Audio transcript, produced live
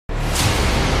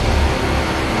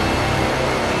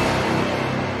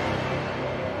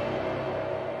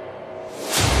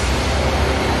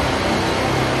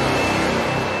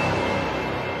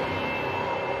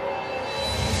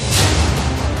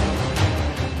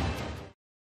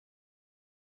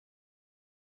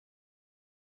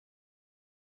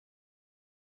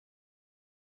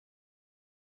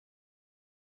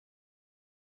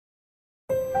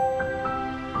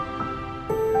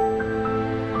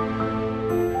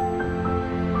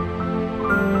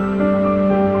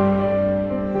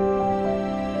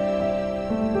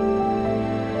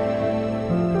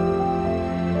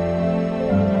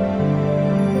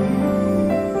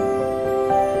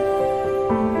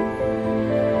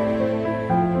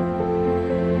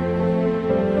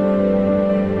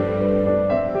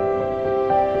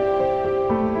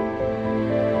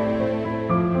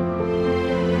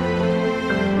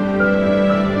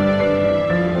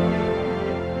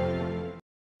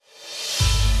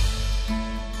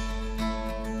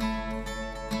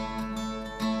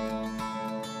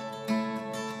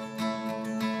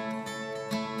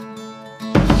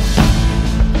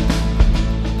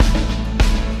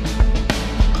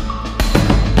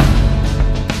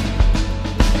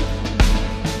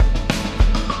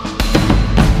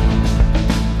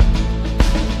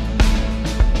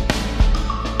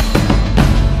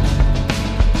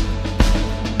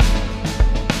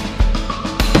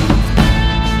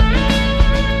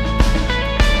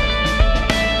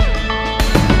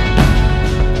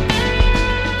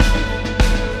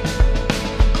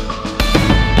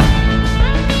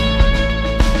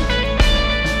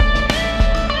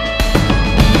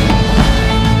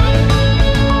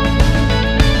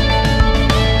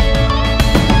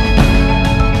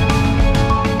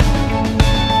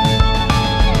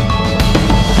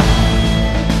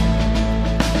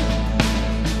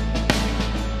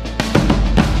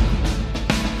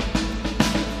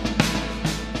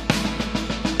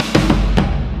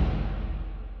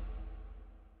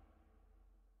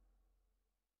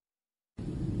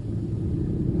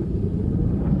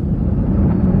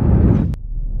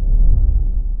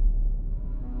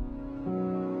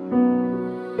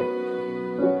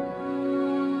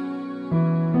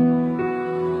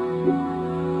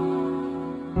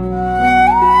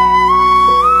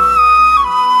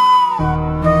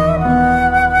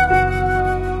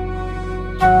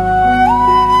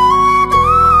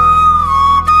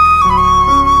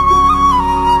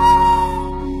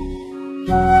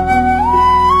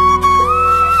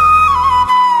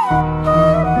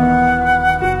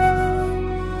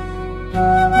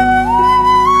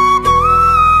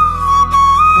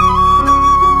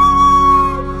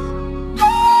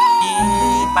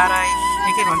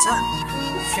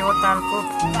भन्छ फेवातालको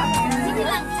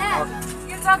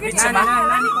बिचमा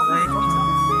रहेको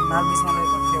ताल बिचमा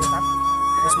रहेको फेवाताल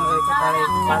यसमा रहेको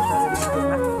तालतरे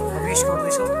विश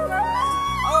गर्दैछौँ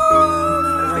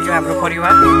र यो हाम्रो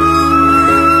परिवार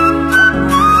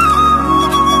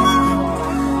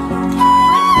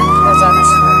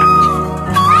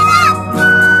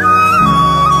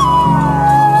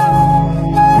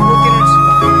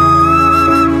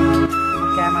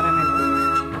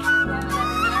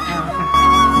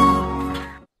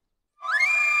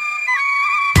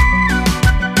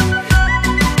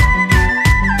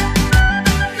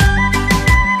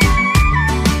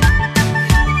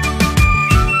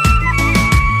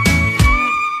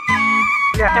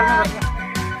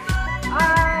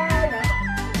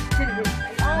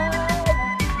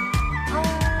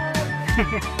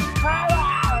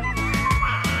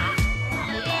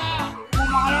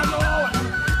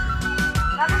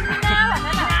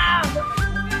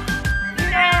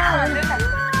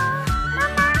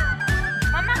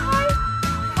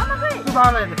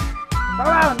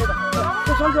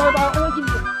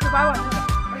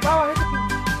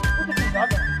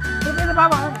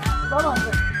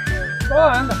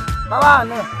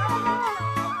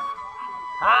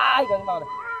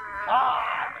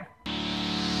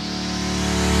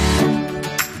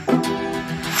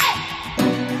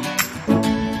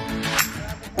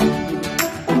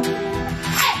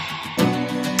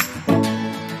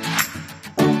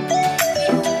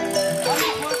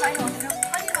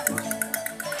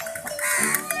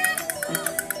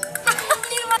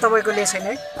तपाईको ले छैन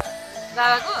है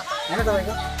दादाको हैन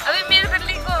तपाईको अब मेरो पनि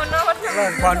लिएको नभन्नु ल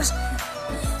भन्नुस्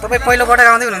तपाई पहिलो पटक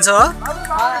आउँदै हुनुहुन्छ हो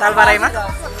तालबाराईमा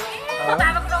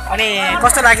अनि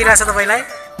कस्तो लागिरहेछ तपाईलाई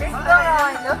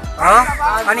हो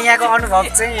अनि यहाँको अनुभव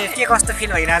चाहिँ के कस्तो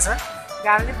फिल भइरहेछ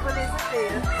घामले पोलेछ त्यही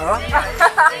हो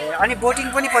अनि बोटिङ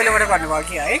पनि पहिलो पटक गर्नुभयो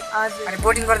कि है अनि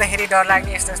बोटिङ गर्दाखेरि डर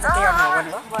लाग्ने यस्तो यस्तो के अनुभव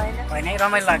गर्नुभयो हैन है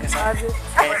रमाइलो लाग्छ हजुर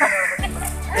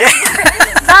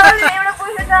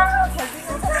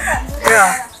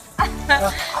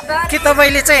के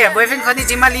तपाईले चाहिँ बोयफ्रेन्ड खोज्ने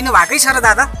जिम्मा लिनु भएकै छ र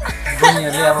दादा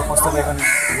बहिनीहरुले अब कस्तो बोयफ्रेन्ड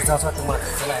बुझाउँछ त्यो मलाई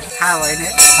थाहा छैन हैन थाहा भएन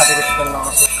साथीको टिकल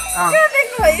लगाउँछ के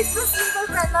देख्नु भयो यस्तो सिम्पल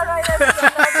फ्रेन्ड नरहिरहेको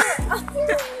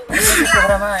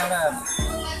प्रोग्राममा एउटा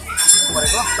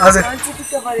परेको हजुर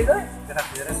चिटिक्क परेको त्यता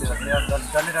खुजेर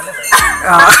डल्ले डल्ले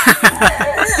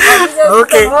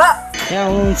ओके यहाँ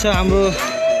हुनुहुन्छ हाम्रो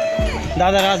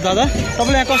दादा राज दादा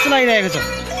तपाईलाई यहाँ कस्तो लागिरहेको छ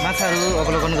माछाहरू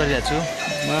अवलोकन गरिरहेको छु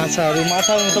माछा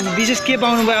तपाईँ विशेष के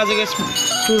पाउनु भयो आजको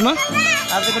टुरमा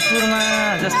आजको टुरमा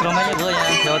जस्तो रमाइलो भयो यहाँ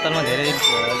फेवातालमा धेरै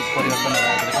परिवर्तनहरू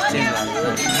आएको चेन्ज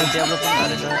भएको छ डेभलपमेन्ट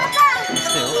भएको छ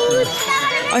त्यस्तै हो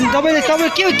अनि तपाईले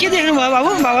के देख्नु भयो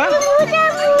बाबा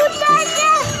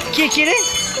के रे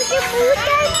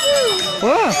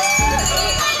हो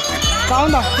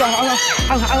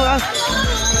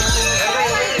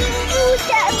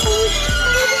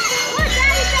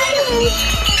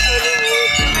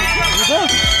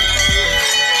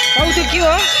आउ त्यो के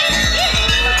हो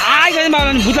आइ गर्नु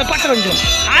बाबाले भुतलाई पट्ट भन्छु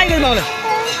आइ गर्नु बाबाले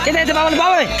यता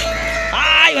बाबाले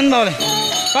आइ भन्नु बाबाले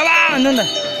बाबा भन्नु नि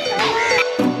त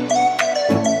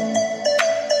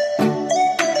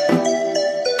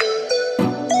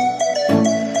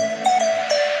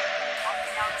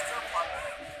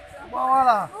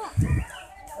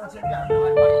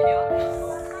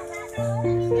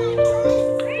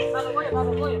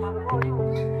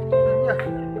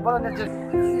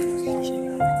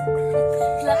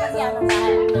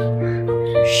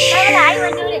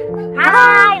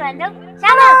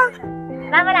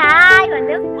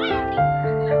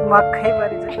मक्खै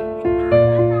परिछ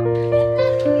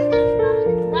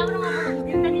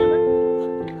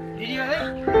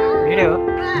भिडियो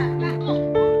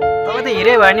तपाईँ त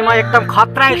हिरे भयो नि म एकदम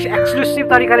खतरा एक्सक्लुसिभ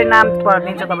तरिकाले नाम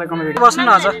दिन्छु तपाईँकोमा भिडियो बस्नु न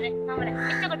अझ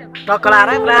टक्क लाएर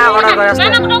पुरा अर्डर गरेर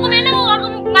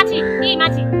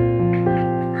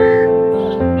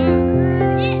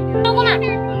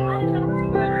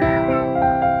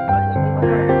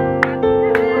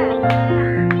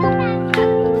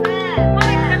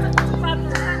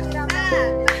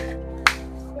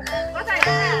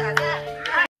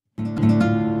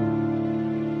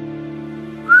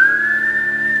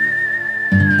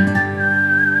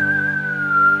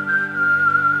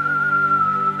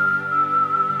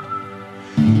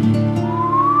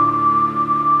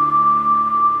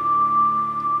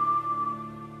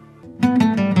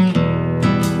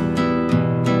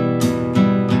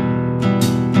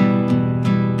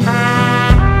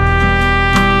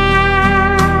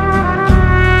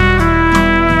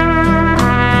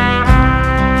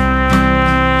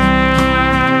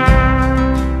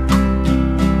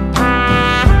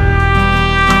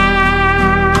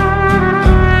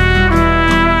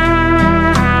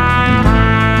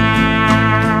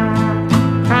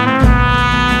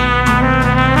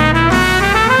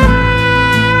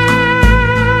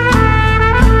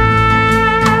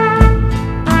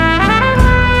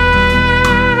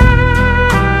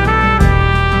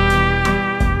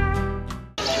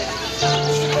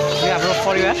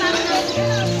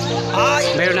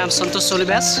मेरो नाम सन्तोष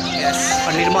सोनुब्यास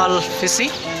निर्मल फिसी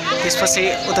त्यसपछि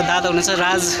उता दादा हुनुहुन्छ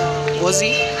राज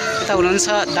ओजी यता हुनुहुन्छ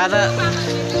दादा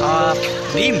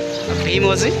भीम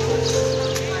ओजी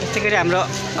त्यस्तै गरी हाम्रो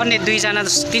अन्य 3जना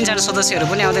सदस्यहरू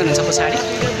पनि आउँदै हुनुहुन्छ पछाडि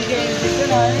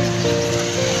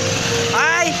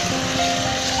हाई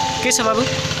के छ बाबु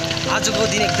आजको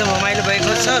दिन एकदम रमाइलो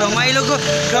भएको छ रमाइलोको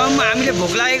क्रममा हामीले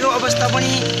भोक लागेको अवस्था पनि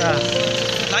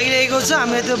लागिरहेको छ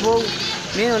हामीले त्यो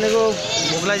मेन भनेको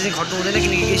भोकलाई चाहिँ खट्नु हुँदैन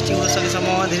किनकि गेस्टिङको सक्ने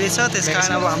सम्भावना धेरै छ त्यस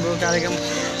कारण अब हाम्रो कार्यक्रम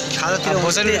खाजातिर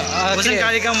भोजन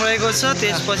कार्यक्रम रहेको छ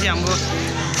त्यसपछि हाम्रो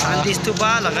शान्ति स्तूप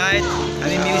लगायत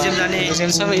हामी म्युजियम जाने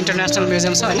इन्टरनेसनल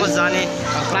म्युजियम छ जाने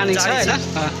प्लानिङ छ हैन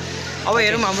अब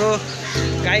हेरौँ हाम्रो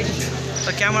गाइड र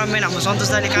क्यामराम्यान हाम्रो सन्तोष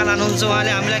दाले कहाँ लानुहुन्छ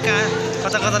उहाँले हामीलाई कहाँ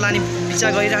कता कता लाने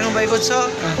विचार गरिराख्नु भएको छ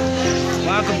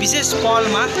उहाँको विशेष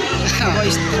पहलमा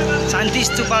शान्ति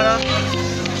स्तूप र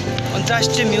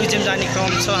अन्तर्राष्ट्रिय म्युजियम जाने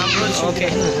क्रम छ हाम्रो ओके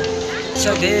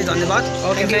सर धेरै धन्यवाद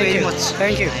okay thank you very much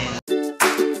thank you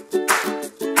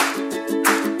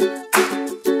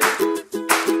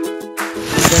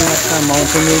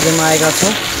mountain म्युजियममा आएका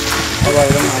छौँ अब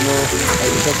हेरौँ हाम्रो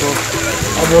भित्रको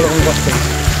अवलोकन कस्तो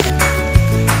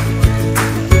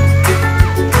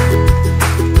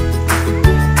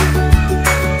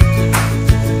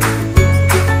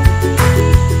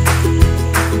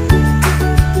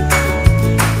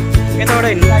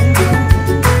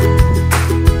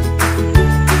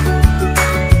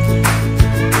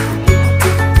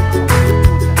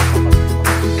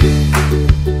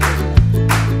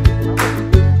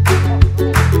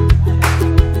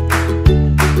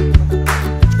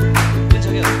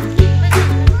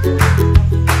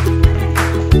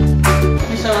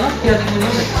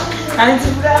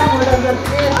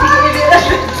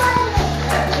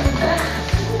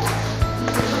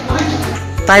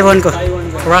ताइवानको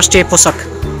राष्ट्रिय पोशाक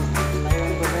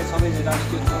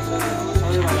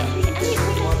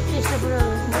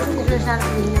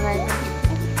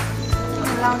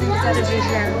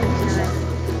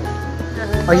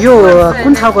यो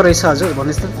कुन ठाउँको रहेछ हजुर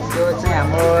भन्नुहोस् त यो चाहिँ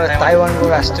हाम्रो ताइवानको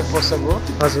राष्ट्रिय पोसाक हो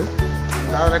हजुर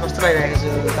दादालाई कस्तो लागिरहेको छ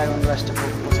ताइवानको राष्ट्रिय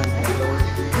पोसाक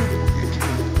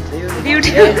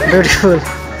ब्युटिफुल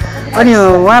अनि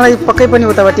उहाँलाई पक्कै पनि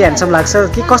उताबाट ह्यान्डसम लाग्छ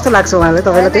कि कस्तो लाग्छ उहाँलाई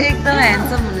तपाईँलाई चाहिँ एकदम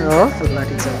ह्यान्डसम हो ल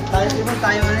ठिक छ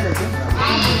ताइवानै रहेछ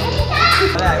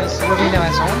अहिले हामी स्लोभेनियामा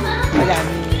छौँ अहिले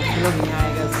हामी स्लोभेनिया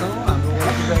आएका छौँ हाम्रो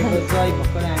गएको छ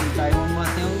भर्खरै हामी ताइवानमा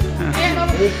थियौँ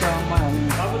यही क्रममा हामी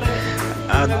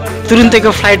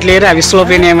तुरुन्तैको फ्लाइट लिएर हामी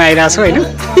स्लोभेनियामा आइरहेछौँ होइन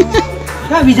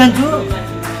कहाँ बिजान्छु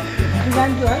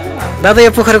दादा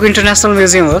यो पोखराको इन्टरनेसनल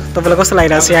म्युजियम हो तपाईँलाई कस्तो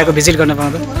लागिरहेको छ यहाँको भिजिट गर्न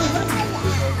पाउँदा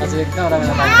हजुर एकदम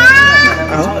राम्रो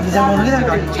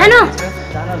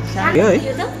यो है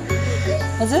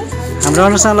हजुर हाम्रो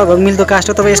अनुसार लगभग मिल्दो कास्ट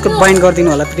हो तपाईँ यसको बाइन्ड गरिदिनु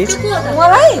होला प्लिज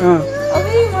मलाई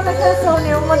अबे मलाई खास आउने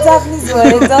म जापानिज भए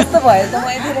जस्तो भयो त म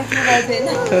यति किन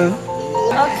थिएन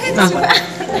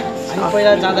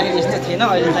पहिला जाँदाखेरि यस्तो थिएन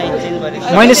अहिले चाहिँ चेन्ज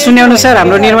भयो मैले सुनेअनुसार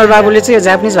हाम्रो निर्मल बाबुले चाहिँ यो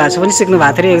जापानिज भाषा पनि सिक्नु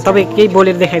भएको थियो अरे तपाईँ केही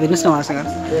बोलेर देखाइदिनुहोस् न उहाँसँग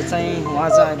त्यो चाहिँ उहाँ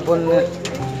चाहिँ बोल्नु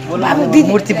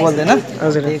मूर्ति बोल्दैन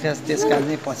हजुर त्यस कारण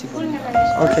चाहिँ पछि बोल्नु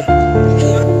ओके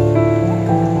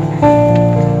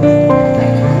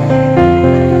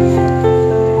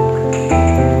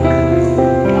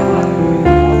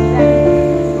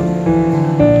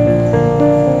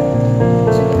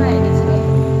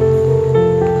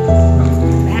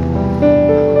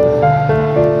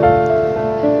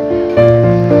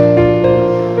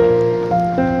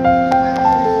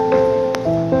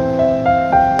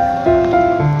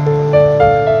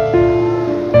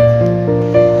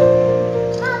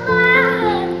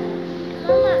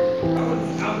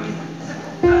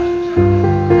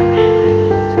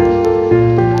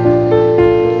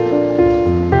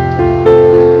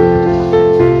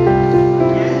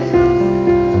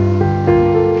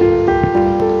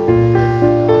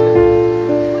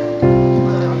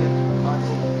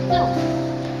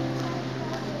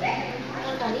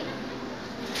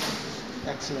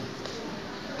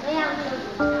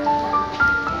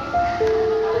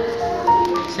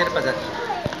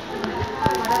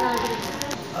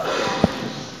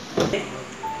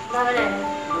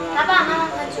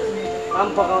आम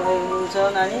पकाउँदै हुनुहुन्छ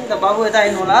नानी त बाबु यता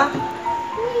आइनु होला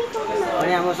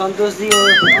अनि हाम्रो सन्तोषजी हो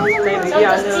चाहिँ भिडियो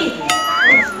हाल्नु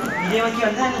भिडियोमा के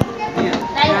भन्छ नि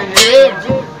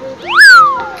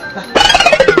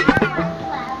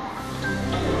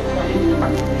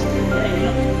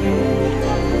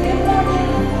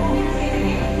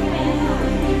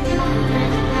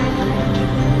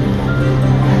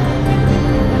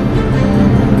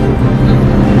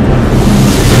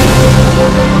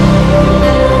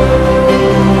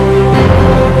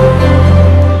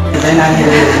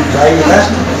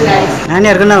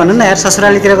नानीहरूको नभन्नु न यार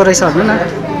ससुरालीतिरको रहेछ भन्नु न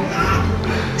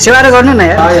सेवा त गर्नु न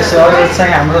यार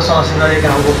चाहिँ हाम्रो ससुराली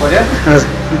गाउँको पर्यो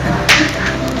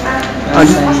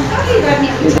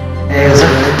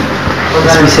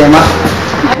विषयमा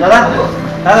दादा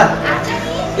दादा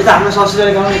यता हाम्रो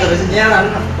ससुराली गाउँ यता रहेछ यहाँ हाल्नु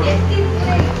न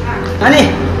अनि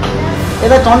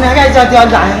यता टन्ने क्या त्यो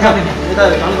अलिक हाल्नु यता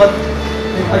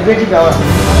बेटी भ्याउ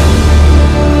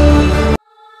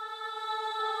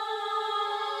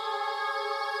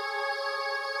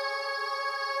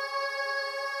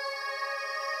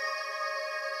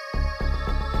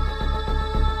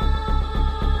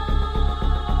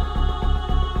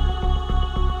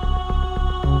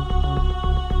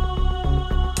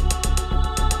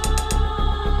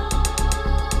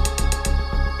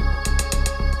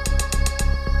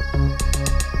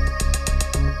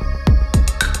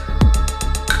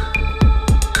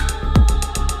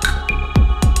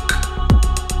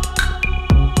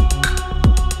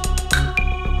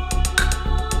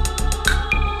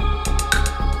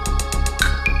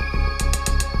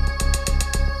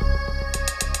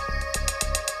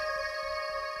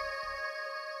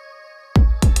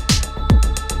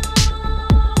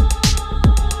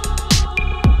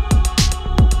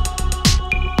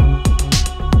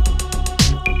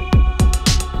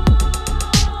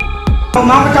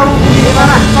मामा चाउ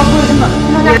मामा सब कुछ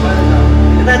सुन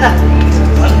यता यता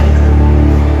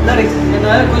लरे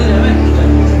यता कोली जाबे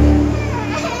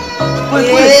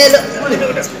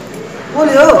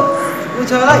कोली हो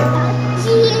उछ मलाई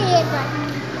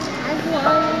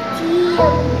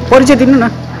परिचय दिनु न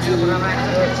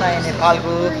चाहिँ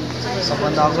नेपालको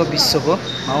सबभन्दा अग्लो विश्वको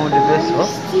माउन्ट एभरेस्ट हो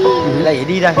यसलाई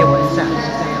हेरिराख्यो भने चाहिँ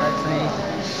हामीले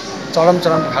चाहिँ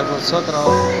चरम खालको छ तर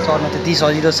चढ्न त्यति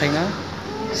सजिलो छैन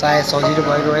सायद सजिलो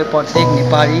भएको भए प्रत्येक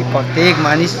नेपाली प्रत्येक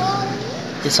मानिस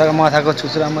यसको माथाको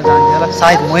छुचुरामा जान्थ्यो होला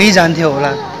सायद मै जान्थ्यो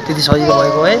होला त्यति सजिलो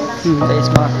भएको भए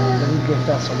यसमा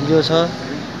जति सजिलो छ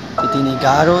त्यति नै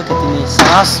गाह्रो त्यति नै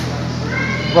साहस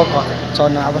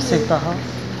चढ्न आवश्यकता हो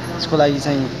यसको लागि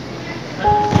चाहिँ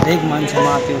हरेक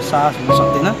मान्छेमा त्यो साहस हुन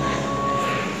सक्दैन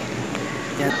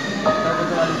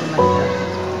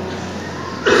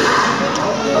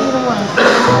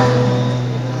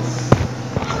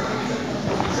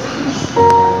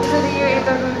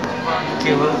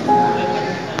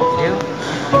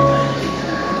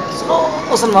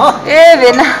ए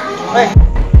भेना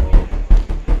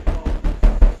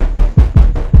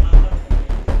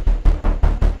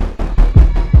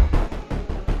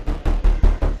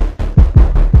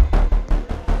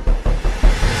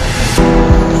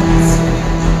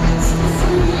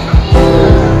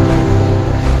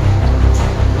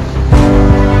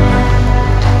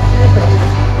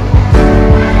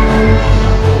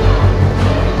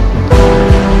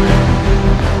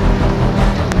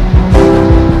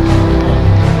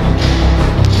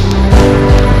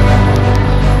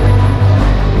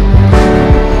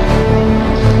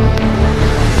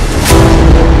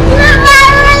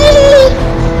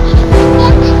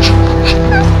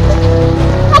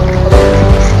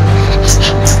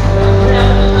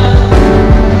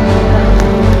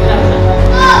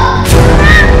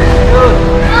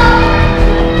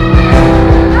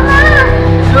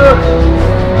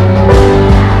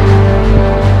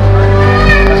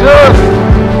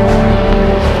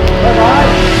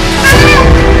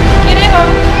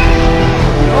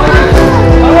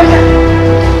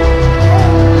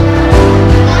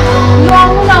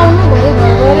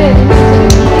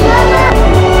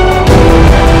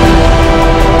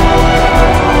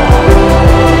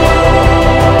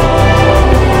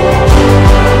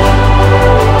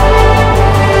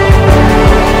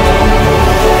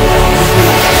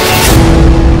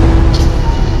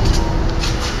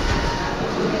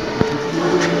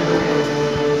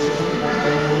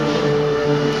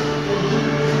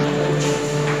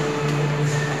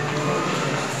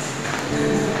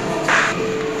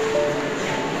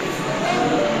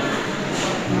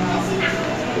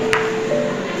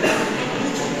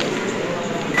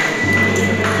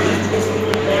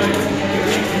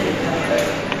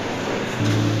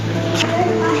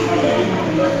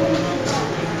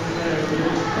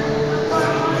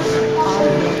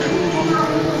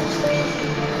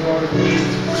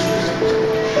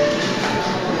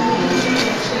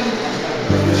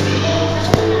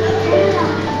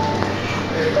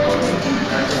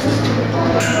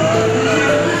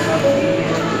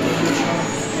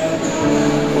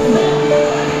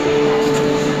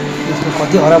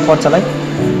कति हराब पर्छ है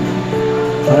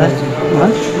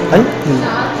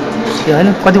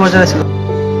होइन कति पर्छ रहेछ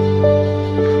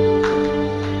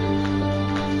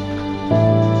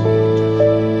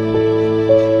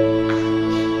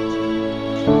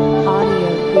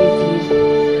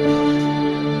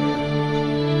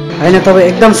होइन तपाईँ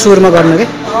एकदम सुरमा गर्नु कि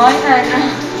होइन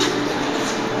होइन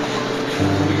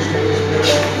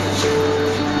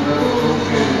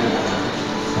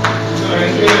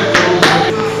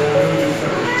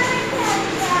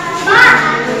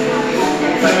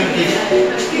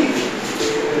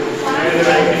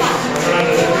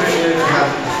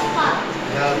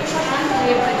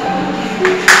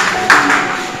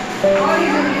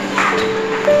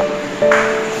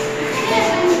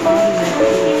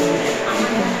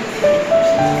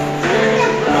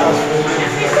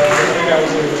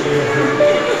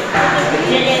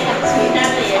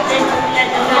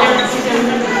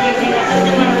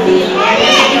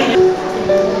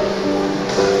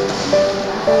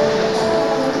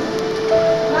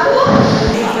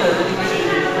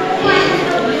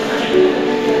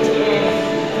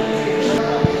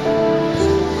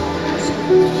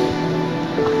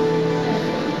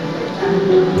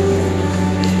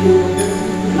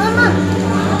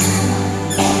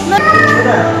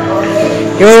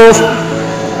यो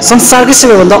संसारकै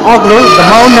सबैभन्दा अग्लो द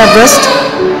माउन्ट एभरेस्ट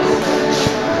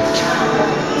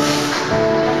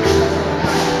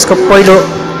यसको पहिलो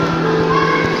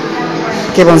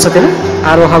के भन्छ त्यसलाई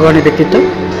आरोह गर्ने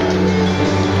व्यक्तित्व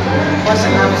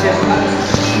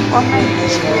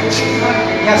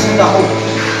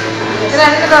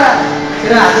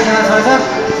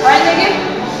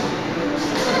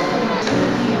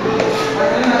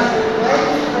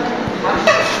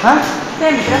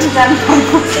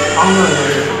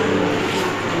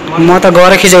म त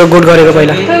गएर खिचेको गुड गरेको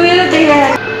पहिला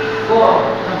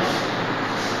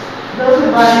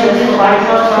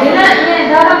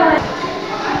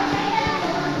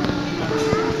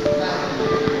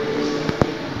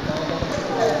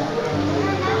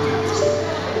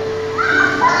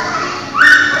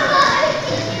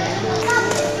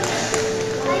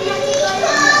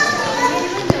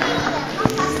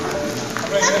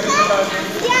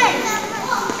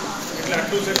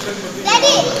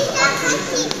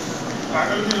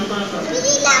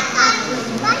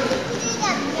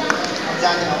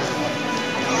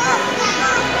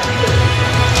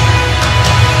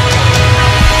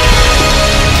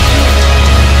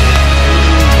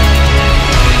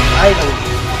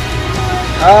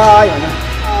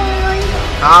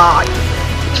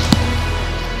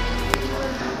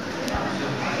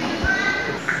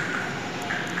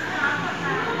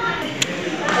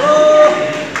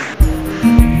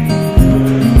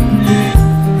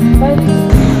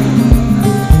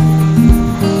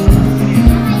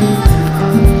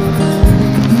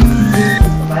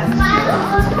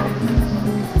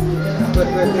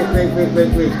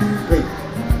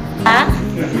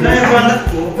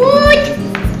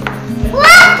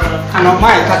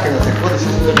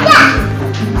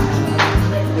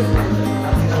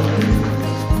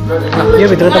यो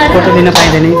भित्र त फोटो लिन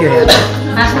पाइँदैन नि त्यो हेर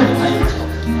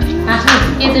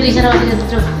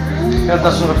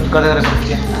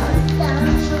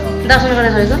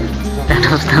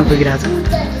दर्शन पुगिरहेको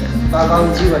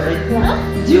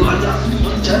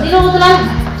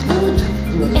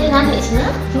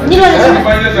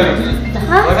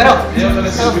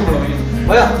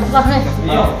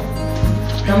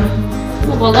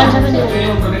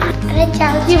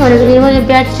के भनेको निर्मलले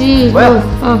ब्याट्री